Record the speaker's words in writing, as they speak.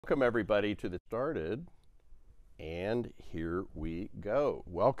Welcome everybody to the started, and here we go.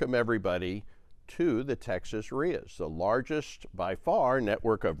 Welcome everybody to the Texas REIAs, the largest by far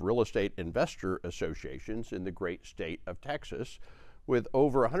network of real estate investor associations in the great state of Texas, with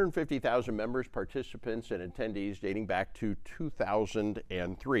over 150,000 members, participants, and attendees dating back to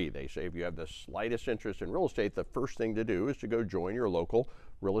 2003. They say if you have the slightest interest in real estate, the first thing to do is to go join your local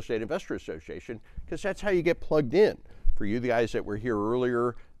real estate investor association, because that's how you get plugged in. For you guys that were here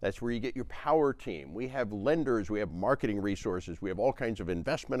earlier, that's where you get your power team. We have lenders, we have marketing resources, we have all kinds of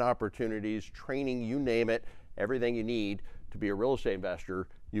investment opportunities, training, you name it. Everything you need to be a real estate investor,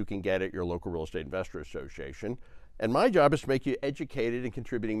 you can get at your local real estate investor association. And my job is to make you educated and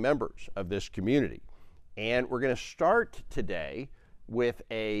contributing members of this community. And we're going to start today with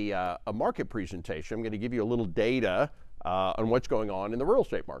a market presentation. I'm going to give you a little data on what's going on in the real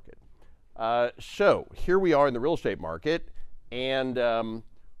estate market. So here we are in the real estate market, and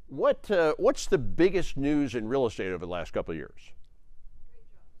what's the biggest news in real estate over the last couple of years?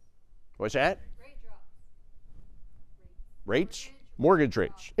 What's that? Rates? Mortgage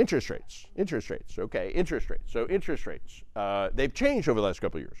rates, interest rates. Okay, interest rates. So interest rates, they've changed over the last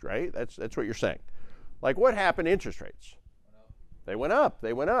couple of years, right? That's what you're saying. Like, what happened to interest rates? They went up.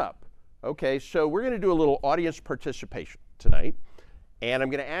 Okay, so we're going to do a little audience participation tonight. And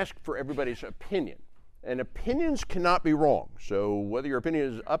I'm going to ask for everybody's opinion. And opinions cannot be wrong. So whether your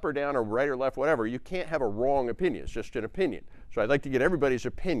opinion is up or down or right or left, whatever, you can't have a wrong opinion. It's just an opinion. So I'd like to get everybody's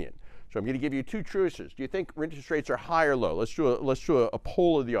opinion. So I'm going to give you two choices. Do you think interest rates are high or low? Let's do a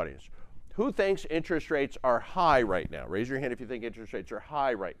poll of the audience. Who thinks interest rates are high right now? Raise your hand if you think interest rates are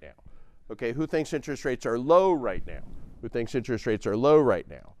high right now. Okay, who thinks interest rates are low right now? Who thinks interest rates are low right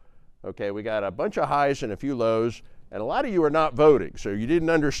now? Okay, we got a bunch of highs and a few lows. And a lot of you are not voting, so you didn't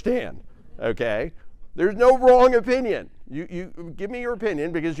understand, okay? There's no wrong opinion. You give me your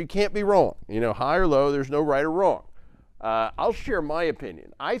opinion, because you can't be wrong. You know, high or low, there's no right or wrong. I'll share my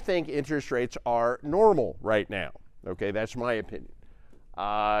opinion. I think interest rates are normal right now, okay? That's my opinion.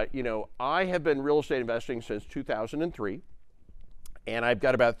 You know, I have been real estate investing since 2003, and I've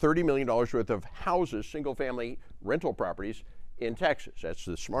got about $30 million worth of houses, single-family rental properties in Texas. That's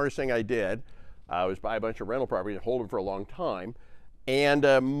the smartest thing I did. Was buy a bunch of rental properties and hold them for a long time. And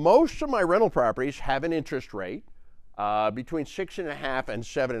most of my rental properties have an interest rate between 6.5% and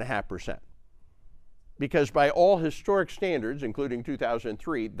 7.5%. Because by all historic standards, including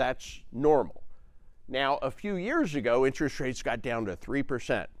 2003, that's normal. Now, a few years ago, interest rates got down to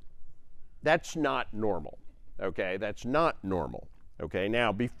 3%. That's not normal, okay? That's not normal, okay?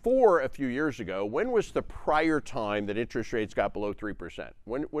 Now, before a few years ago, when was the prior time that interest rates got below 3%?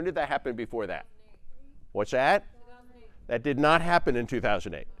 When did that happen before that? What's that? 2008. That did not happen in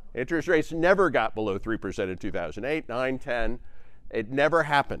 2008. Interest rates never got below 3% in 2008, 9, 10. It never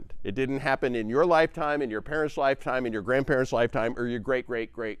happened. It didn't happen in your lifetime, in your parents' lifetime, in your grandparents' lifetime, or your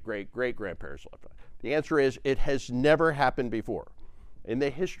great-great-great-great-great-grandparents' lifetime. The answer is it has never happened before in the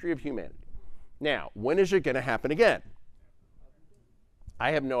history of humanity. Now, when is it going to happen again?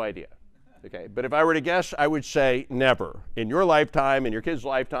 I have no idea. Okay, but if I were to guess, I would say never. In your lifetime, in your kid's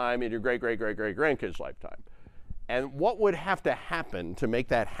lifetime, in your great-great-great-great-grandkid's lifetime. And what would have to happen to make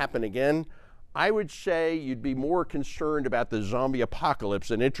that happen again? I would say you'd be more concerned about the zombie apocalypse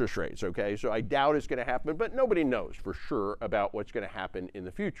than interest rates, okay? So I doubt it's going to happen, but nobody knows for sure about what's going to happen in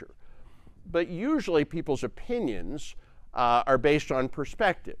the future. But usually people's opinions are based on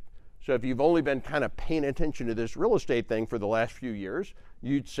perspective. So if you've only been kind of paying attention to this real estate thing for the last few years,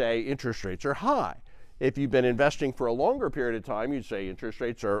 you'd say interest rates are high. If you've been investing for a longer period of time, you'd say interest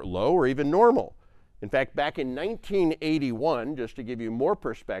rates are low or even normal. In fact, back in 1981, just to give you more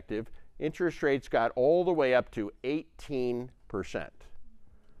perspective, interest rates got all the way up to 18%.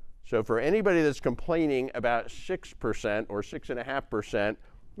 So for anybody that's complaining about 6% or 6.5%,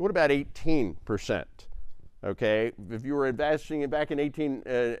 what about 18%? Okay, if you were investing back in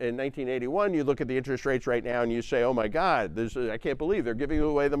 1981, you look at the interest rates right now and you say, oh my God, I can't believe they're giving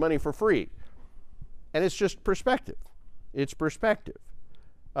away the money for free. And it's just perspective. It's perspective.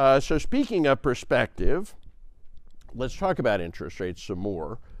 So speaking of perspective, let's talk about interest rates some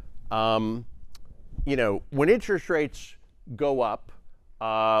more. You know, when interest rates go up,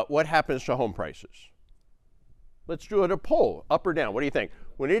 what happens to home prices? Let's do it a poll, up or down. What do you think?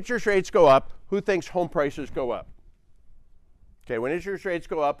 When interest rates go up, who thinks home prices go up? Okay, when interest rates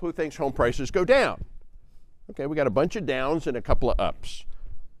go up, who thinks home prices go down? Okay, we got a bunch of downs and a couple of ups.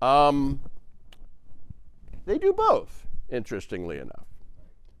 They do both, interestingly enough.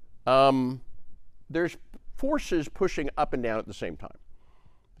 There's forces pushing up and down at the same time.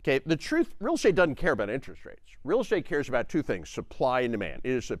 Okay, the truth, real estate doesn't care about interest rates. Real estate cares about two things, supply and demand.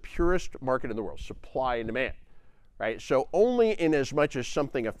 It is the purest market in the world, supply and demand, right? So only in as much as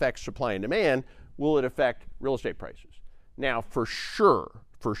something affects supply and demand will it affect real estate prices. Now, for sure,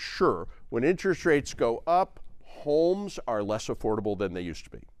 when interest rates go up, homes are less affordable than they used to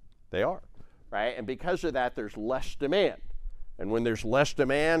be. They are, right? And because of that, there's less demand. And when there's less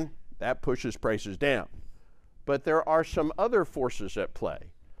demand, that pushes prices down. But there are some other forces at play.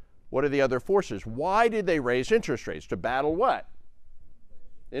 What are the other forces? Why did they raise interest rates? To battle what?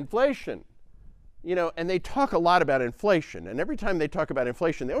 Inflation. You know, and they talk a lot about inflation. And every time they talk about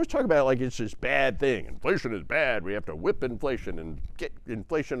inflation, they always talk about it like it's this bad thing. Inflation is bad. We have to whip inflation and get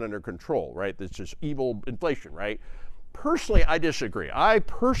inflation under control, right? It's this evil inflation, right? Personally, I disagree. I'll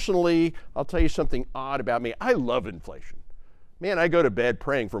tell you something odd about me. I love inflation. Man, I go to bed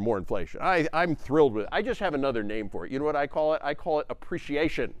praying for more inflation. I'm thrilled with it. I just have another name for it. You know what I call it? I call it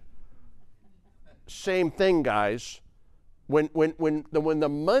appreciation. Same thing, guys. When the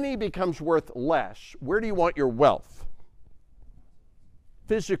money becomes worth less, where do you want your wealth?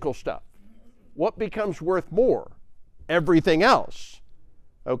 Physical stuff. What becomes worth more? Everything else.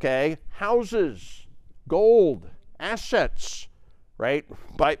 Okay? Houses, gold, assets, right?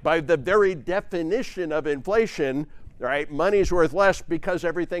 By the very definition of inflation, right? Money is worth less because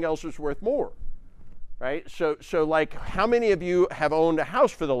everything else is worth more, right? So like, how many of you have owned a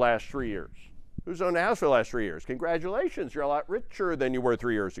house for the last 3 years? Who's owned a house for the last 3 years? Congratulations, you're a lot richer than you were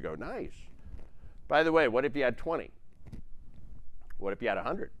 3 years ago. Nice. By the way, what if you had 20? What if you had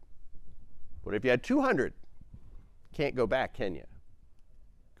 100? What if you had 200? Can't go back, can you?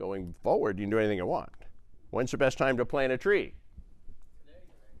 Going forward, you can do anything you want. When's the best time to plant a tree?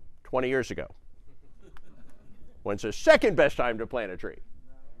 20 years ago. When's the second best time to plant a tree?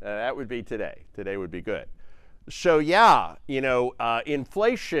 That would be today. Today would be good. So yeah, you know,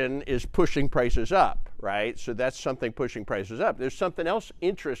 inflation is pushing prices up, right? So that's something pushing prices up. There's something else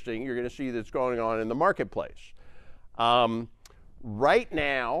interesting you're going to see that's going on in the marketplace. Right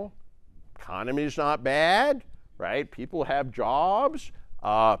now, economy is not bad, right? People have jobs.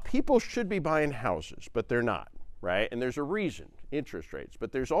 People should be buying houses, but they're not, right? And there's a reason, interest rates.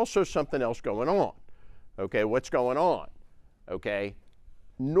 But there's also something else going on. Okay, what's going on? Okay,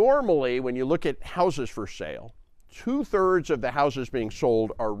 normally when you look at houses for sale, 2/3 of the houses being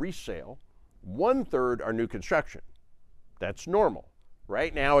sold are resale, 1/3 are new construction. That's normal.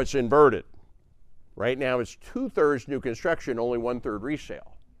 Right now it's inverted. Right now it's 2/3 new construction, only 1/3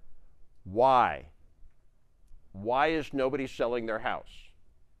 resale. Why? Why is nobody selling their house?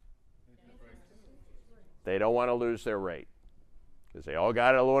 They don't want to lose their rate. Because they all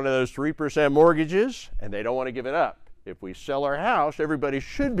got one of those 3% mortgages, and they don't want to give it up. If we sell our house, everybody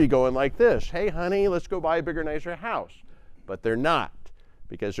should be going like this. Hey, honey, let's go buy a bigger, nicer house. But they're not,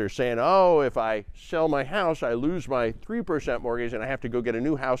 because they're saying, oh, if I sell my house, I lose my 3% mortgage, and I have to go get a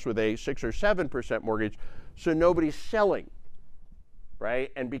new house with a 6 or 7% mortgage. So nobody's selling,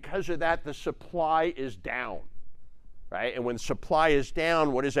 right? And because of that, the supply is down, right? And when supply is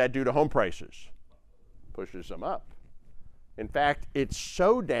down, what does that do to home prices? Pushes them up. In fact, it's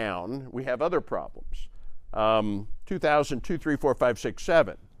so down, we have other problems. 2002, 3, 4, 5, 6,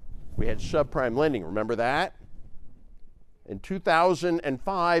 7. We had subprime lending, remember that? In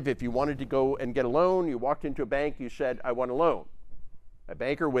 2005, if you wanted to go and get a loan, you walked into a bank, you said, I want a loan. A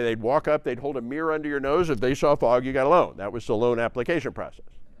banker, where they'd walk up, they'd hold a mirror under your nose. If they saw fog, you got a loan. That was the loan application process.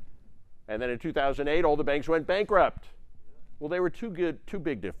 And then in 2008, all the banks went bankrupt. Well, they were too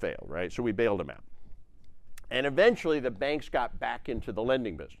big to fail, right? So we bailed them out. And eventually, the banks got back into the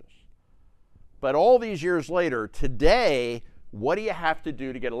lending business. But all these years later, today, what do you have to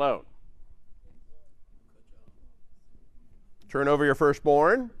do to get a loan? Turn over your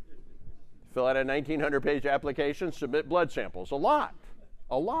firstborn, fill out a 1,900-page application, submit blood samples. A lot.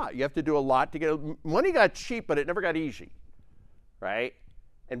 You have to do a lot to get money got cheap, but it never got easy, right?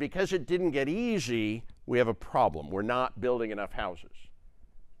 And because it didn't get easy, we have a problem. We're not building enough houses.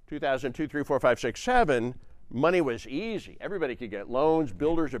 2002, 3, 4, 5, 6, 7, money was easy. Everybody could get loans.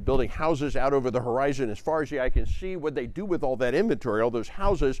 Builders are building houses out over the horizon as far as the eye can see. What they do with all that inventory, all those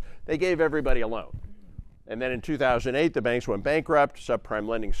houses, they gave everybody a loan. And then in 2008, the banks went bankrupt. Subprime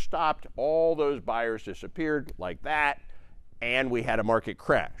lending stopped. All those buyers disappeared like that. And we had a market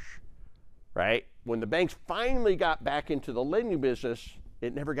crash, right? When the banks finally got back into the lending business,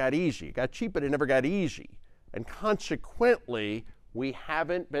 it never got easy. It got cheap, but it never got easy. And consequently, we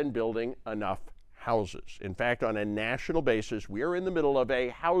haven't been building enough houses. In fact, on a national basis, we are in the middle of a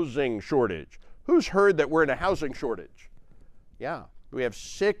housing shortage. Who's heard that we're in a housing shortage? Yeah, we have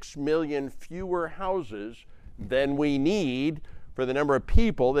 6 million fewer houses than we need for for the number of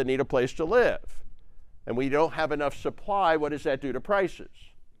people that need a place to live. And we don't have enough supply. What does that do to prices?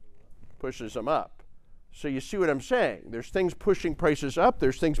 Pushes them up. So you see what I'm saying? There's things pushing prices up,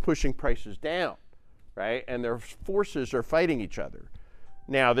 there's things pushing prices down, right? And their forces are fighting each other.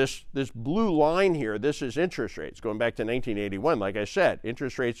 Now, this blue line here, this is interest rates going back to 1981. Like I said,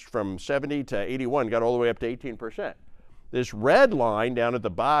 interest rates from 70 to 81 got all the way up to 18%. This red line down at the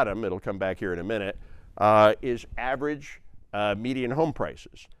bottom, it'll come back here in a minute, is average median home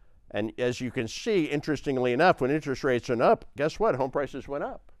prices. And as you can see, interestingly enough, when interest rates went up, guess what? Home prices went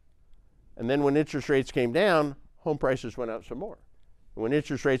up. And then when interest rates came down, home prices went up some more. When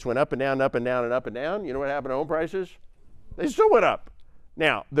interest rates went up and down, up and down, and up and down, you know what happened to home prices? They still went up.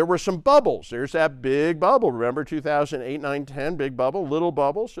 Now, there were some bubbles. There's that big bubble. Remember 2008, 9, 10, big bubble, little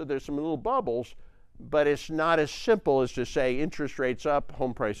bubble. So there's some little bubbles, but it's not as simple as to say interest rates up,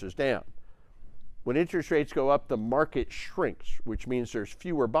 home prices down. When interest rates go up, the market shrinks, which means there's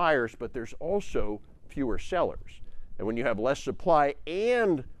fewer buyers, but there's also fewer sellers. And when you have less supply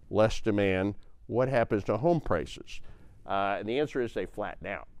and less demand, what happens to home prices? And the answer is they flatten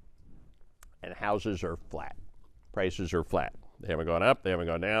out. And houses are flat. Prices are flat. They haven't gone up, they haven't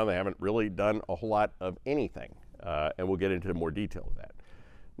gone down, they haven't really done a whole lot of anything. And we'll get into more detail of that.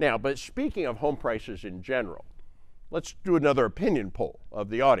 Now, but speaking of home prices in general, let's do another opinion poll of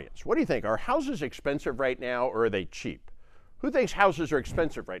the audience. What do you think? Are houses expensive right now, or are they cheap? Who thinks houses are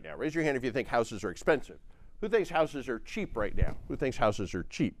expensive right now? Raise your hand if you think houses are expensive. Who thinks houses are cheap right now? Who thinks houses are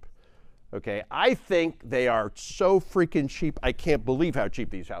cheap? Okay, I think they are so freaking cheap, I can't believe how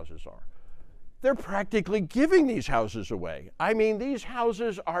cheap these houses are. They're practically giving these houses away. I mean, these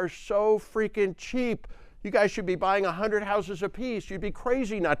houses are so freaking cheap. You guys should be buying 100 houses apiece. You'd be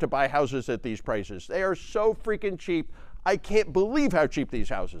crazy not to buy houses at these prices. They are so freaking cheap. I can't believe how cheap these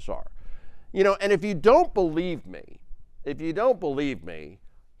houses are. You know, and if you don't believe me,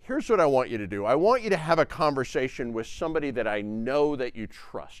 here's what I want you to do. I want you to have a conversation with somebody that I know that you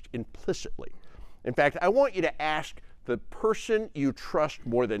trust implicitly. In fact, I want you to ask the person you trust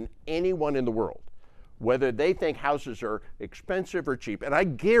more than anyone in the world whether they think houses are expensive or cheap. And I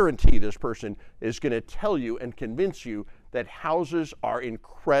guarantee this person is going to tell you and convince you that houses are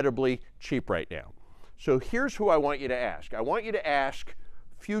incredibly cheap right now. So here's who I want you to ask. I want you to ask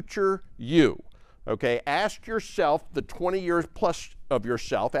future you. Okay, ask yourself, the 20 years plus of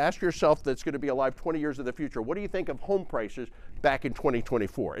yourself, ask yourself that's going to be alive 20 years in the future, what do you think of home prices back in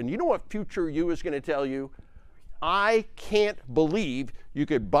 2024? And you know what future you is going to tell you? I can't believe you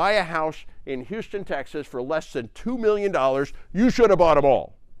could buy a house in Houston, Texas for less than $2 million. You should have bought them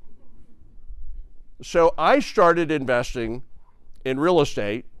all. So I started investing in real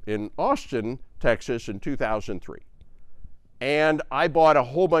estate in Austin, Texas in 2003. And I bought a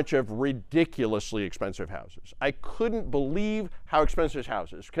whole bunch of ridiculously expensive houses. I couldn't believe how expensive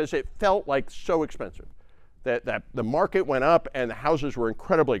houses, because it felt like so expensive. That the market went up and the houses were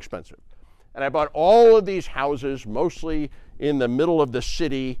incredibly expensive. And I bought all of these houses, mostly in the middle of the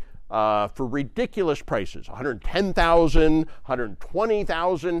city, for ridiculous prices, $110,000,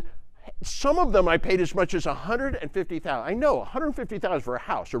 $120,000. Some of them I paid as much as $150,000. I know, $150,000 for a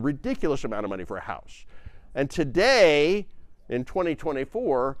house, a ridiculous amount of money for a house. And today, in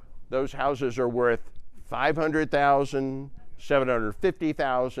 2024, those houses are worth $500,000,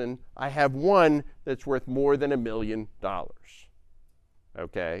 $750,000. I have one that's worth more than $1 million.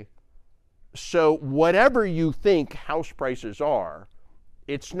 Okay? So whatever you think house prices are,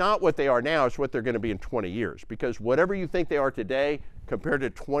 it's not what they are now, it's what they're going to be in 20 years. Because whatever you think they are today compared to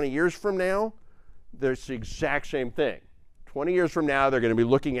 20 years from now, there's the exact same thing. 20 years from now, they're going to be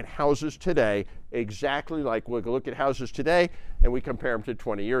looking at houses today exactly like we look at houses today, and we compare them to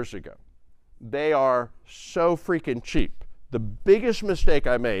 20 years ago. They are so freaking cheap. The biggest mistake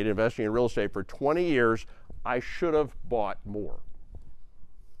I made investing in real estate for 20 years, I should have bought more.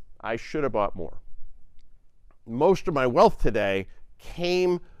 I should have bought more. Most of my wealth today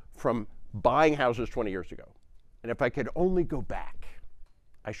came from buying houses 20 years ago. And if I could only go back,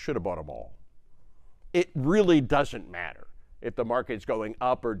 I should have bought them all. It really doesn't matter if the market's going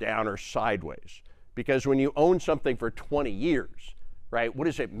up or down or sideways. Because when you own something for 20 years, right, what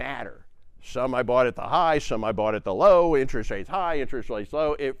does it matter? Some I bought at the high, some I bought at the low, interest rates high, interest rates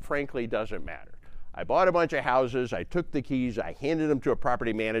low. It frankly doesn't matter. I bought a bunch of houses, I took the keys, I handed them to a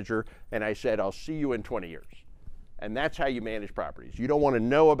property manager, and I said, I'll see you in 20 years. And that's how you manage properties. You don't want to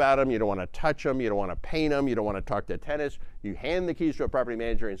know about them, you don't want to touch them, you don't want to paint them, you don't want to talk to tenants. You hand the keys to a property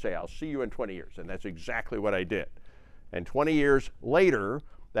manager and say, I'll see you in 20 years. And that's exactly what I did. And 20 years later,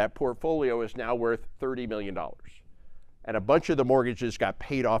 that portfolio is now worth $30 million. And a bunch of the mortgages got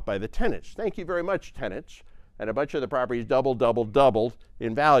paid off by the tenants. Thank you very much, tenants. and a bunch of the properties doubled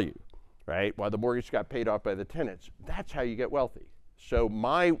in value, right? While the mortgage got paid off by the tenants. That's how you get wealthy. So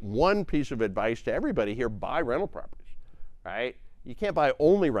my one piece of advice to everybody here, buy rental properties, right? You can't buy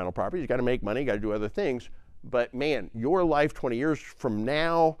only rental properties. You got to make money, you got to do other things. But man, your life 20 years from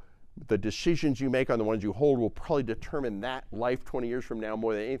now, the decisions you make on the ones you hold will probably determine that life 20 years from now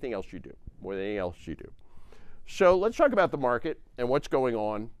more than anything else you do, So let's talk about the market and what's going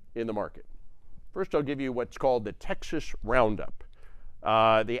on in the market. First, I'll give you what's called the Texas Roundup.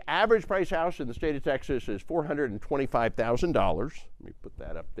 The average price house in the state of Texas is $425,000. Let me put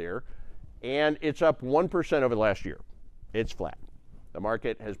that up there. And it's up 1% over the last year. It's flat. The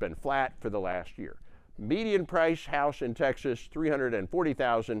market has been flat for the last year. Median price house in Texas,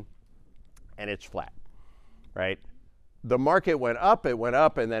 $340,000, and it's flat, right? The market went up,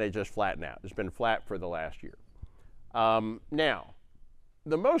 and then it just flattened out. It's been flat for the last year. Now,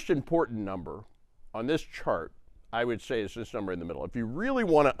 the most important number on this chart, I would say, is this number in the middle. If you really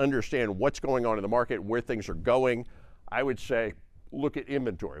want to understand what's going on in the market, where things are going, I would say look at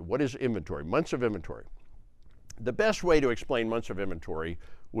inventory. What is inventory? Months of inventory. The best way to explain months of inventory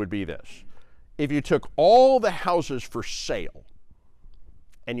would be this. If you took all the houses for sale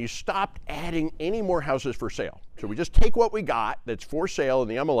and you stopped adding any more houses for sale, so we just take what we got that's for sale in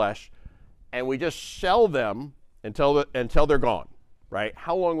the MLS and we just sell them until they're gone, right?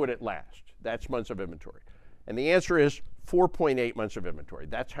 How long would it last? That's months of inventory. And the answer is 4.8 months of inventory.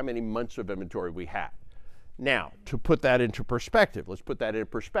 That's how many months of inventory we have. Now, to put that into perspective, let's put that in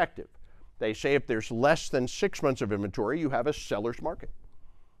perspective. They say if there's less than 6 months of inventory, you have a seller's market.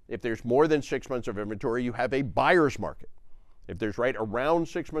 If there's more than 6 months of inventory, you have a buyer's market. If there's right around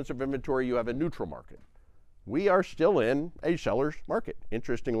 6 months of inventory, you have a neutral market. We are still in a seller's market,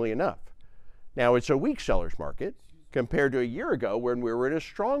 interestingly enough. Now, it's a weak seller's market compared to a year ago when we were in a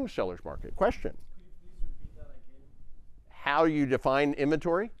strong seller's market. Question? How you define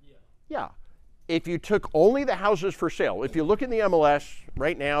inventory? Yeah. If you took only the houses for sale, if you look in the MLS,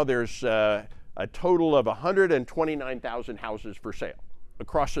 right now there's a total of 129,000 houses for sale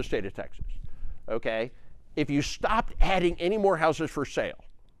across the state of Texas, okay? If you stopped adding any more houses for sale,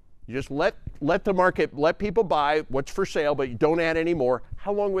 you just let the market, let people buy what's for sale, but you don't add any more,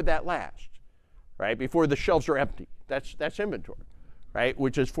 how long would that last, right? Before the shelves are empty. That's inventory, right?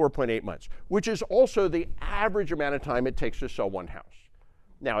 Which is 4.8 months, which is also the average amount of time it takes to sell one house.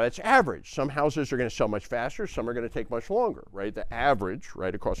 Now, that's average. Some houses are going to sell much faster, some are going to take much longer, right? The average,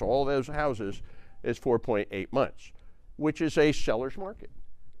 right, across all those houses is 4.8 months, which is a seller's market.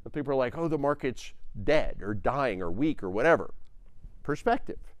 And people are like, oh, the market's dead or dying or weak or whatever.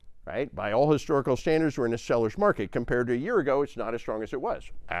 Perspective, right? By all historical standards, we're in a seller's market. Compared to a year ago, it's not as strong as it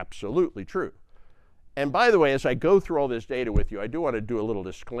was. Absolutely true. And by the way, as I go through all this data with you, I do want to do a little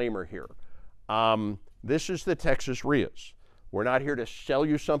disclaimer here. This is the Texas REIAs. We're not here to sell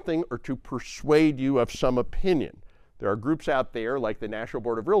you something or to persuade you of some opinion. There are groups out there like the National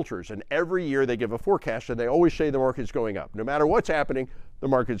Board of Realtors, and every year they give a forecast and they always say the market's going up. No matter what's happening, the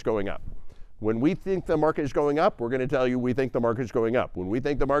market's going up. When we think the market is going up, we're going to tell you we think the market's going up. When we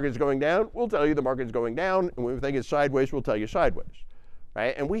think the market's going down, we'll tell you the market's going down. And when we think it's sideways, we'll tell you sideways.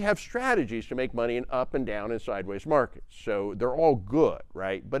 Right? And we have strategies to make money in up and down and sideways markets. So they're all good,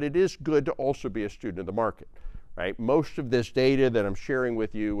 right? But it is good to also be a student of the market. Right? Most of this data that I'm sharing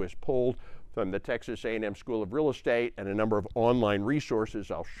with you is pulled from the Texas A&M School of Real Estate and a number of online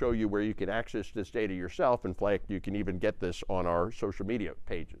resources. I'll show you where you can access this data yourself. In fact, you can even get this on our social media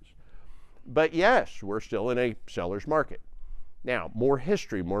pages. But yes, we're still in a seller's market. Now, more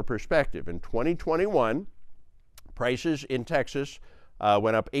history, more perspective. In 2021, prices in Texas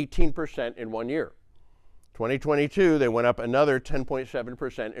went up 18% in 1 year. 2022, they went up another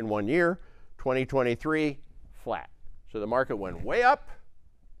 10.7% in 1 year. 2023, flat. So the market went way up,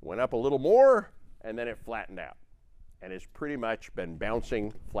 went up a little more, and then it flattened out. And it's pretty much been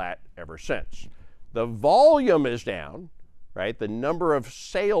bouncing flat ever since. The volume is down, right? The number of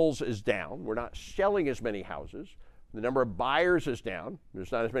sales is down. We're not selling as many houses. The number of buyers is down.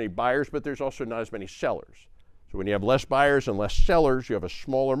 There's not as many buyers, but there's also not as many sellers. So when you have less buyers and less sellers, you have a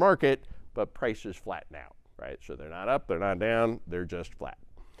smaller market, but prices flatten out, right? So they're not up, they're not down, they're just flat.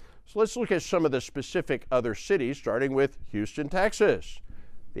 So let's look at some of the specific other cities, starting with Houston, Texas.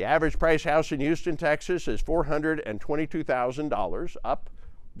 The average price house in Houston, Texas is $422,000, up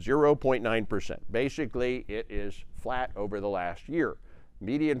 0.9%. Basically, it is flat over the last year.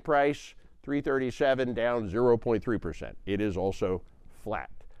 Median price, $337,000, down 0.3%. It is also flat.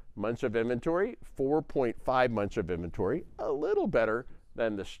 Months of inventory, 4.5 months of inventory, a little better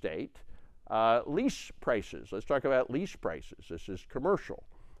than the state. Lease prices, let's talk about lease prices. This is commercial.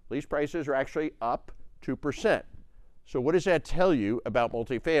 Lease prices are actually up 2%. So what does that tell you about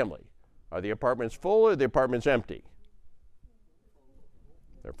multifamily? Are the apartments full or are the apartments empty?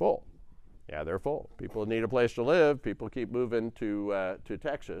 They're full. Yeah, they're full. People need a place to live. People keep moving to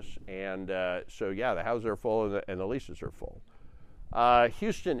Texas. And so, yeah, the houses are full and the leases are full.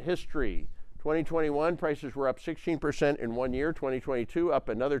 Houston history. 2021, prices were up 16% in 1 year. 2022, up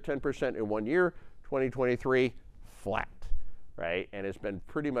another 10% in 1 year. 2023, flat, right? And it's been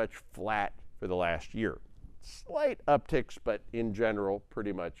pretty much flat for the last year. Slight upticks, but in general,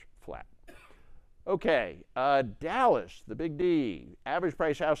 pretty much flat. Okay, Dallas, the big D. Average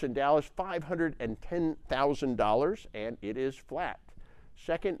price house in Dallas, $510,000, and it is flat.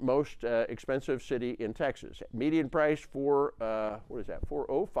 Second most expensive city in Texas. Median price for, what is that,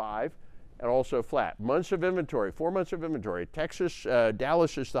 405, and also flat. Months of inventory, 4 months of inventory. Texas,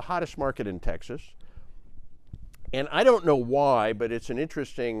 Dallas is the hottest market in Texas. And I don't know why, but it's an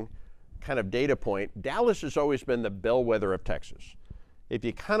interesting kind of data point. Dallas has always been the bellwether of Texas. If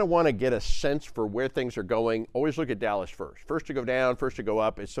you kind of want to get a sense for where things are going, always look at Dallas first. First to go down, first to go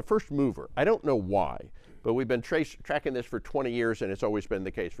up. It's the first mover. I don't know why, but we've been tracking this for 20 years, and it's always been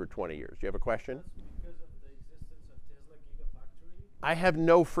the case for 20 years. Do you have a question? That's because of the existence of Tesla Gigafactory? I have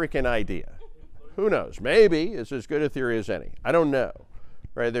no freaking idea. Who knows? Maybe it's as good a theory as any. I don't know.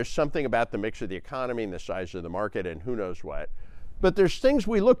 Right? There's something about the mix of the economy and the size of the market and who knows what. But there's things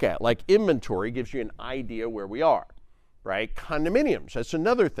we look at, like inventory gives you an idea where we are. Right? Condominiums, that's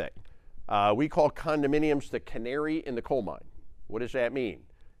another thing. We call condominiums the canary in the coal mine. What does that mean?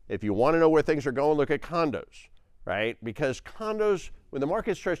 If you want to know where things are going, look at condos, right? Because condos, when the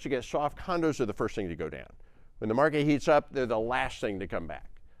market starts to get soft, condos are the first thing to go down. When the market heats up, they're the last thing to come back.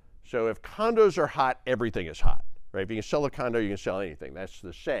 So if condos are hot, everything is hot, right? If you can sell a condo, you can sell anything. That's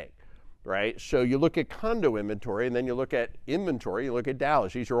the saying, right? So you look at condo inventory, and then you look at inventory, you look at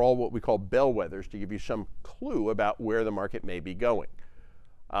Dallas. These are all what we call bellwethers to give you some clue about where the market may be going.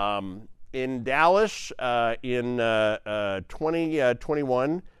 In Dallas, in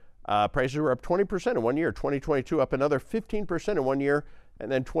 2021, prices were up 20% in 1 year. 2022, up another 15% in 1 year.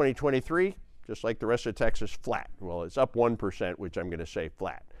 And then 2023, just like the rest of Texas, flat. Well, it's up 1%, which I'm going to say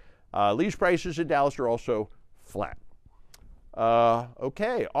flat. Lease prices in Dallas are also flat.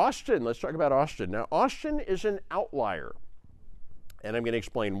 Okay, Austin, let's talk about Austin. Now, Austin is an outlier, and I'm going to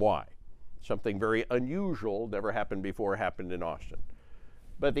explain why. Something very unusual, never happened before, happened in Austin.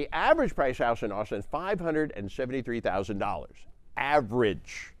 But the average price house in Austin, $573,000.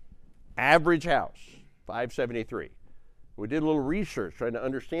 Average house, $573,000. We did a little research trying to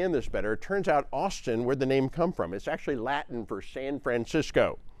understand this better. It turns out Austin, where'd the name come from? It's actually Latin for San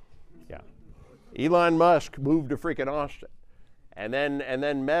Francisco. Yeah. Elon Musk moved to freaking Austin. And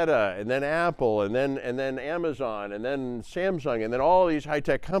then Meta, and then Apple, and then Amazon, and then Samsung, and then all these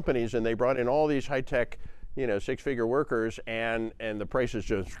high-tech companies, and they brought in all these high-tech, six-figure workers, and the price is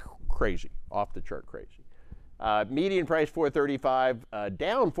just crazy, off the chart crazy. Median price $435,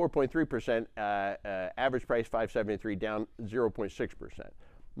 down 4.3%. Average price $573, down 0.6%.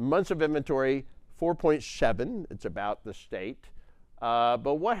 Months of inventory 4.7. It's about the state.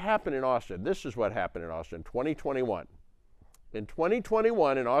 But what happened in Austin? This is what happened in Austin, 2021. In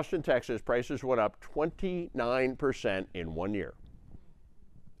 2021, in Austin, Texas, prices went up 29% in 1 year.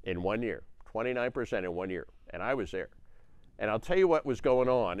 In 1 year, 29% in 1 year. And I was there. And I'll tell you what was going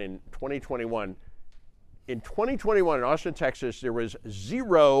on in 2021. In 2021, in Austin, Texas, there was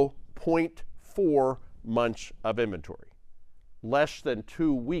 0.4 months of inventory. Less than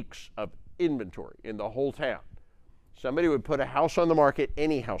 2 weeks of inventory in the whole town. Somebody would put a house on the market,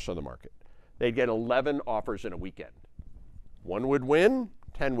 any house on the market. They'd get 11 offers in a weekend. 1 would win,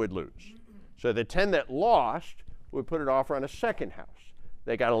 10 would lose. So the 10 that lost would put an offer on a second house.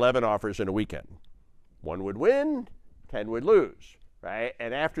 They got 11 offers in a weekend. 1 would win, 10 would lose, right?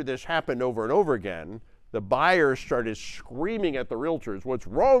 And after this happened over and over again, the buyers started screaming at the realtors, "What's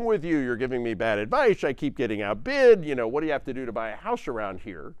wrong with you? You're giving me bad advice. I keep getting outbid. What do you have to do to buy a house around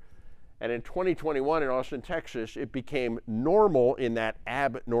here?" And in 2021 in Austin, Texas, it became normal in that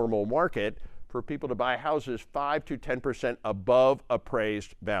abnormal market for people to buy houses 5 to 10% above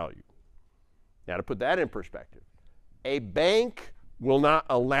appraised value. Now, to put that in perspective, a bank will not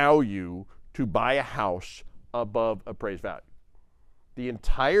allow you to buy a house above appraised value. The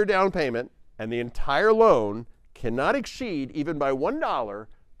entire down payment and the entire loan cannot exceed, even by $1,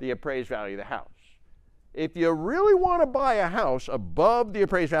 the appraised value of the house. If you really want to buy a house above the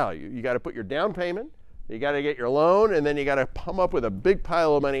appraised value, you got to put your down payment, you got to get your loan, and then you got to come up with a big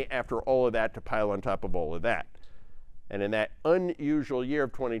pile of money after all of that to pile on top of all of that. And in that unusual year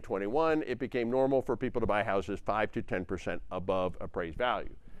of 2021, it became normal for people to buy houses 5 to 10% above appraised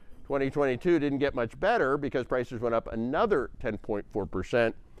value. 2022 didn't get much better because prices went up another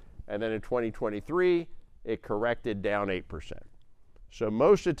 10.4%. And then in 2023, it corrected down 8%. So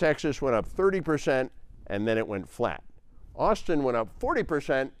most of Texas went up 30%, and then it went flat. Austin went up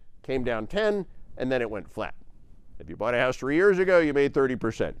 40%, came down 10, and then it went flat. If you bought a house 3 years ago, you made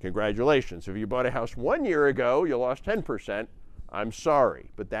 30%. Congratulations. If you bought a house 1 year ago, you lost 10%. I'm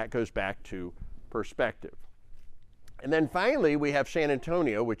sorry, but that goes back to perspective. And then finally, we have San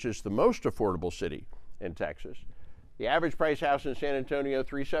Antonio, which is the most affordable city in Texas. The average price house in San Antonio,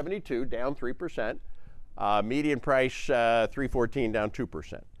 $372, down 3%. Median price, $314, down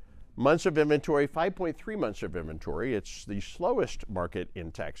 2%. Months of inventory, 5.3 months of inventory. It's the slowest market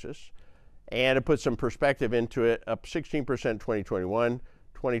in Texas. And to put some perspective into it, up 16% in 2021,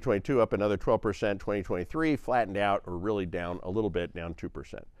 2022 up another 12%, 2023 flattened out or really down a little bit, down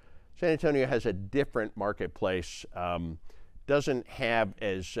 2%. San Antonio has a different marketplace, doesn't have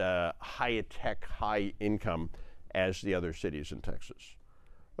as high a tech, high income as the other cities in Texas.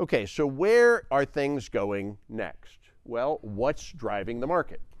 Okay, so where are things going next? Well, what's driving the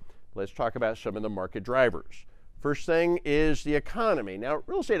market? Let's talk about some of the market drivers. First thing is the economy. Now,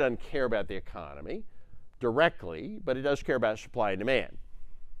 real estate doesn't care about the economy directly, but it does care about supply and demand.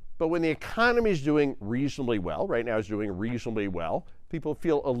 But when the economy is doing reasonably well, right now it's doing reasonably well, people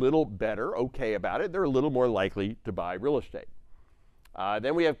feel a little better, okay about it. They're a little more likely to buy real estate.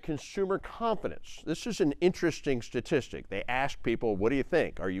 Then we have consumer confidence. This is an interesting statistic. They ask people, what do you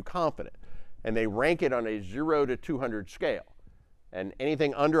think? Are you confident? And they rank it on a 0 to 200 scale. And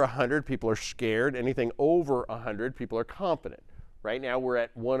anything under 100, people are scared. Anything over 100, people are confident. Right now we're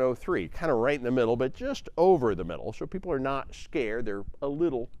at 103, kind of right in the middle, but just over the middle. So people are not scared, they're a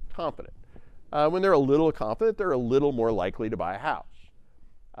little confident. When they're a little confident, they're a little more likely to buy a house.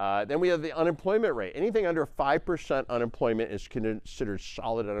 Then we have the unemployment rate. Anything under 5% unemployment is considered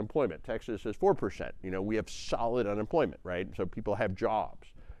solid unemployment. Texas is 4%. You know, we have solid unemployment, right? So people have jobs.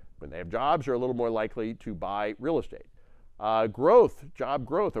 When they have jobs, they're a little more likely to buy real estate. Growth, job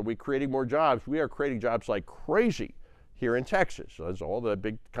growth. Are we creating more jobs? We are creating jobs like crazy here in Texas. So as all the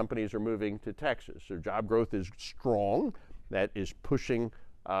big companies are moving to Texas. So job growth is strong. That is pushing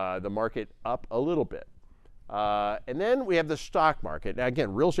the market up a little bit. And then we have the stock market. Now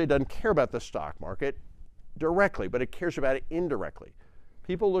again, real estate doesn't care about the stock market directly, but it cares about it indirectly.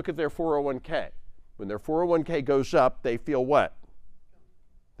 People look at their 401k. When their 401k goes up, they feel what?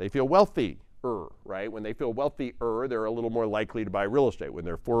 They feel wealthier, right? When they feel wealthier, they're a little more likely to buy real estate. When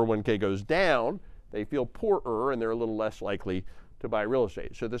their 401k goes down, they feel poorer and they're a little less likely to buy real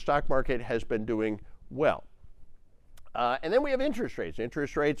estate. So the stock market has been doing well. And then we have interest rates.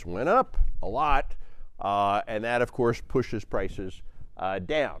 Interest rates went up a lot. And that, of course, pushes prices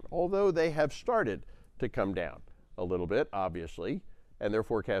down, although they have started to come down a little bit, obviously, and they're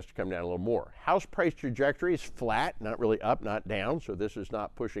forecast to come down a little more. House price trajectory is flat, not really up, not down, so this is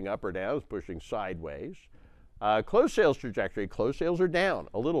not pushing up or down, it's pushing sideways. Closed sales trajectory, closed sales are down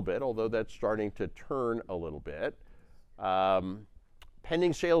a little bit, although that's starting to turn a little bit.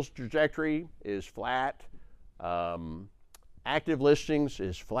 Pending sales trajectory is flat. Active listings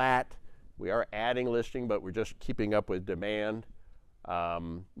is flat. We are adding listing, but we're just keeping up with demand.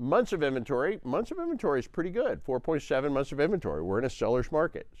 Months of inventory is pretty good. 4.7 months of inventory. We're in a seller's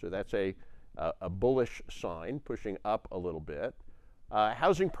market, so that's a bullish sign, pushing up a little bit.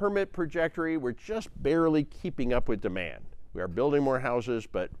 Housing permit trajectory, we're just barely keeping up with demand. We are building more houses,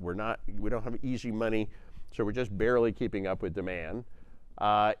 but we don't have easy money, so we're just barely keeping up with demand.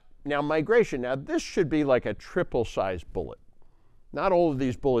 Now migration, now this should be like a triple-sized bullet. Not all of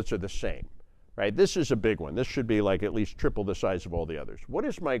these bullets are the same, right? This is a big one. This should be like at least triple the size of all the others. What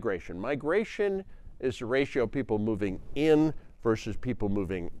is migration? Migration is the ratio of people moving in versus people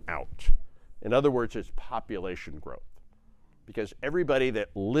moving out. In other words, it's population growth. Because everybody that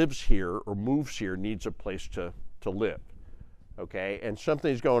lives here or moves here needs a place to live, okay? And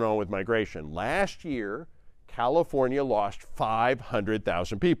something's going on with migration. Last year, California lost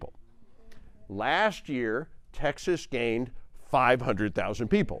 500,000 people. Last year, Texas gained 500,000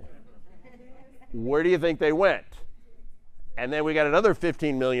 people. Where do you think they went? And then we got another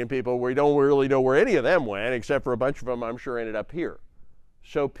 15 million people where we don't really know where any of them went, except for a bunch of them I'm sure ended up here.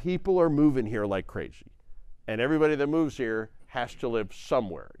 So people are moving here like crazy. And everybody that moves here has to live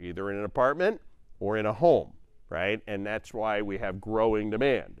somewhere, either in an apartment or in a home, right? And that's why we have growing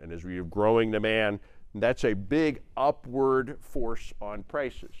demand. And as we have growing demand, that's a big upward force on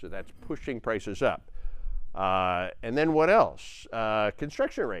prices. So that's pushing prices up. And then what else?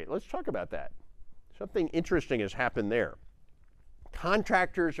 Construction rate. Let's talk about that. Something interesting has happened there.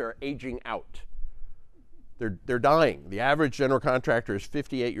 Contractors are aging out. They're dying. The average general contractor is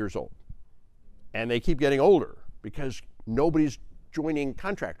 58 years old. And they keep getting older because nobody's joining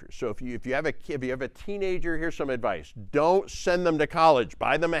contractors. So if you have a kid, if you have a teenager, here's some advice. Don't send them to college.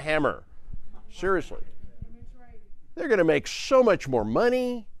 Buy them a hammer. Seriously. They're going to make so much more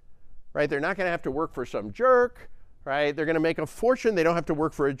money, right? They're not going to have to work for some jerk, right? They're going to make a fortune. They don't have to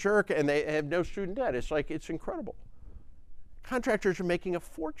work for a jerk, and they have no student debt. It's like, it's incredible. Contractors are making a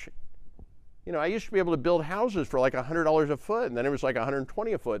fortune. You know, I used to be able to build houses for like $100 a foot, and then it was like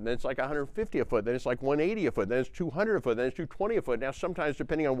 $120 a foot, and then it's like $150 a foot, then it's like $180 a foot, then it's $200 a foot, then it's $220 a foot. Now sometimes,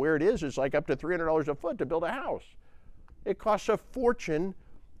 depending on where it is, it's like up to $300 a foot to build a house. It costs a fortune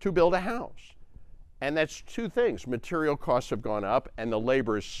to build a house. And that's two things. Material costs have gone up, and the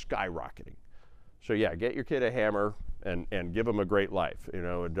labor is skyrocketing. So yeah, get your kid a hammer and give them a great life. You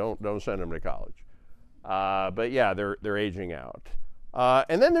know, and don't send them to college. But yeah, they're aging out.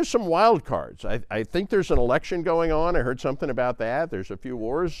 And then there's some wild cards. I think there's an election going on. I heard something about that. There's a few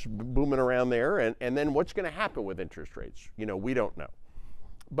wars booming around there. And then what's going to happen with interest rates? You know, we don't know.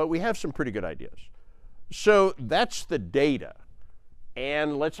 But we have some pretty good ideas. So that's the data.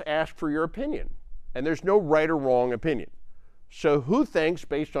 And let's ask for your opinion. And there's no right or wrong opinion. So who thinks,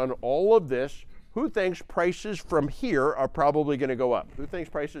 based on all of this, who thinks prices from here are probably going to go up? Who thinks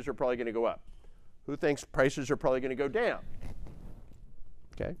prices are probably going to go up? Who thinks prices are probably going to go down?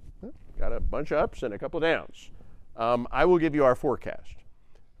 Okay, well, got a bunch of ups and a couple of downs. I will give you our forecast.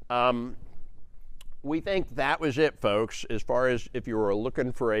 We think that was it, folks, as far as if you were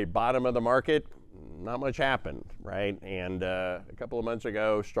looking for a bottom of the market, not much happened, right? And a couple of months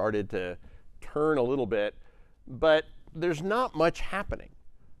ago started to turn a little bit, but there's not much happening,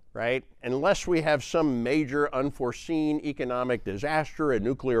 right? Unless we have some major unforeseen economic disaster, a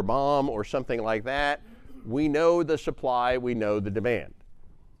nuclear bomb or something like that, we know the supply, we know the demand.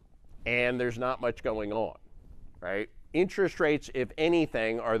 And there's not much going on, right? Interest rates, if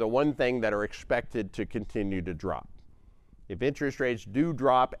anything, are the one thing that are expected to continue to drop. If interest rates do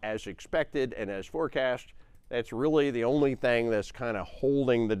drop as expected and as forecast, that's really the only thing that's kind of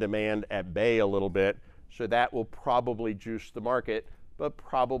holding the demand at bay a little bit. So that will probably juice the market, but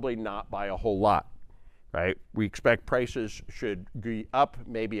probably not by a whole lot, right? We expect prices should be up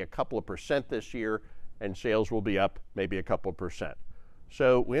maybe a couple of percent this year, and sales will be up maybe a couple of percent.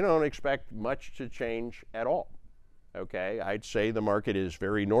 So we don't expect much to change at all, okay? I'd say the market is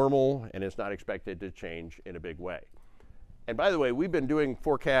very normal and it's not expected to change in a big way. And by the way, we've been doing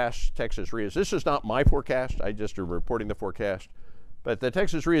forecasts, Texas REIAs. This is not my forecast, I just am reporting the forecast. But the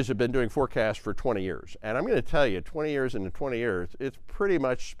Texas REIAs have been doing forecasts for 20 years. And I'm gonna tell you, 20 years into 20 years, it's pretty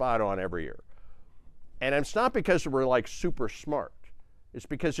much spot on every year. And it's not because we're like super smart. It's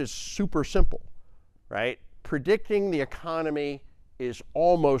because it's super simple, right? Predicting the economy is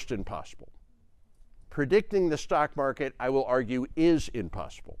almost impossible. Predicting the stock market, I will argue, is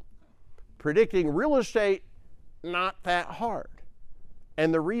impossible. Predicting real estate, not that hard.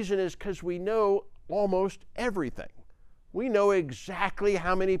 And the reason is because we know almost everything. We know exactly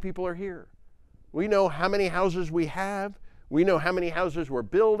how many people are here. We know how many houses we have. We know how many houses we're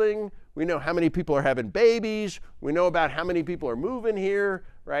building. We know how many people are having babies. We know about how many people are moving here,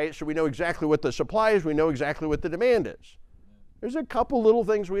 right? So we know exactly what the supply is. We know exactly what the demand is. There's a couple little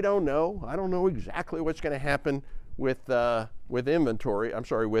things we don't know. I don't know exactly what's going to happen with inventory. I'm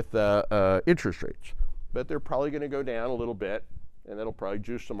sorry, with interest rates. But they're probably going to go down a little bit, and that'll probably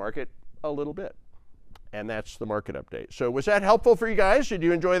juice the market a little bit. And that's the market update. So was that helpful for you guys? Did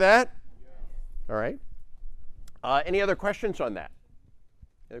you enjoy that? Yeah. All right. Any other questions on that?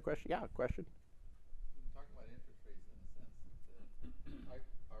 Other question? Yeah, question. You talk about interest rates in a sense.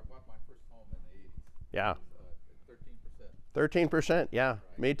 I bought my first home in the 80s. Yeah. 13%. 13%, yeah.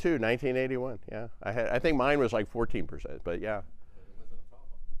 Right. Me too, 1981, yeah. I think mine was like 14%, but yeah. But it wasn't a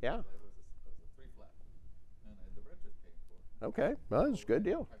problem. Yeah. It was a 3-flat. And the rent was paid for. Okay, well, that's a good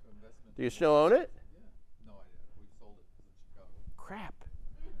deal. Type of investment. Do you still own it? Yeah. No, we sold it in Chicago. Crap.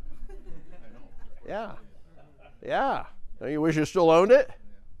 I know. Yeah. Yeah. Don't you wish you still owned it?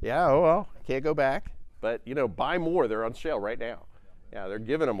 Yeah, oh well, can't go back. But, you know, buy more. They're on sale right now. Yeah, they're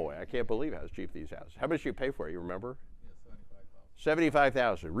giving them away. I can't believe how cheap these houses. How much do you pay for it, you remember? Yeah, $75,000.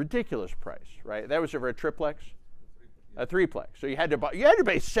 $75,000. Ridiculous price, right? That was for a triplex? A threeplex. So you had to pay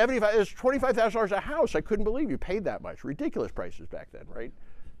 $75,000. It was $25,000 a house. I couldn't believe you paid that much. Ridiculous prices back then, right?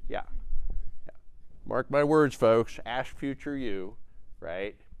 Yeah. Yeah. Mark my words, folks. Ask future you,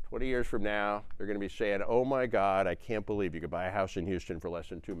 right? 20 years from now, they're going to be saying, oh my God, I can't believe you could buy a house in Houston for less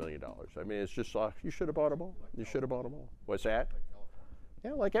than $2 million. I mean, it's just like, you should have bought them all. You should have bought them all. What's that? Like California.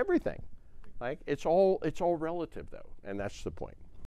 Yeah, like everything. Like it's all relative though, and that's the point.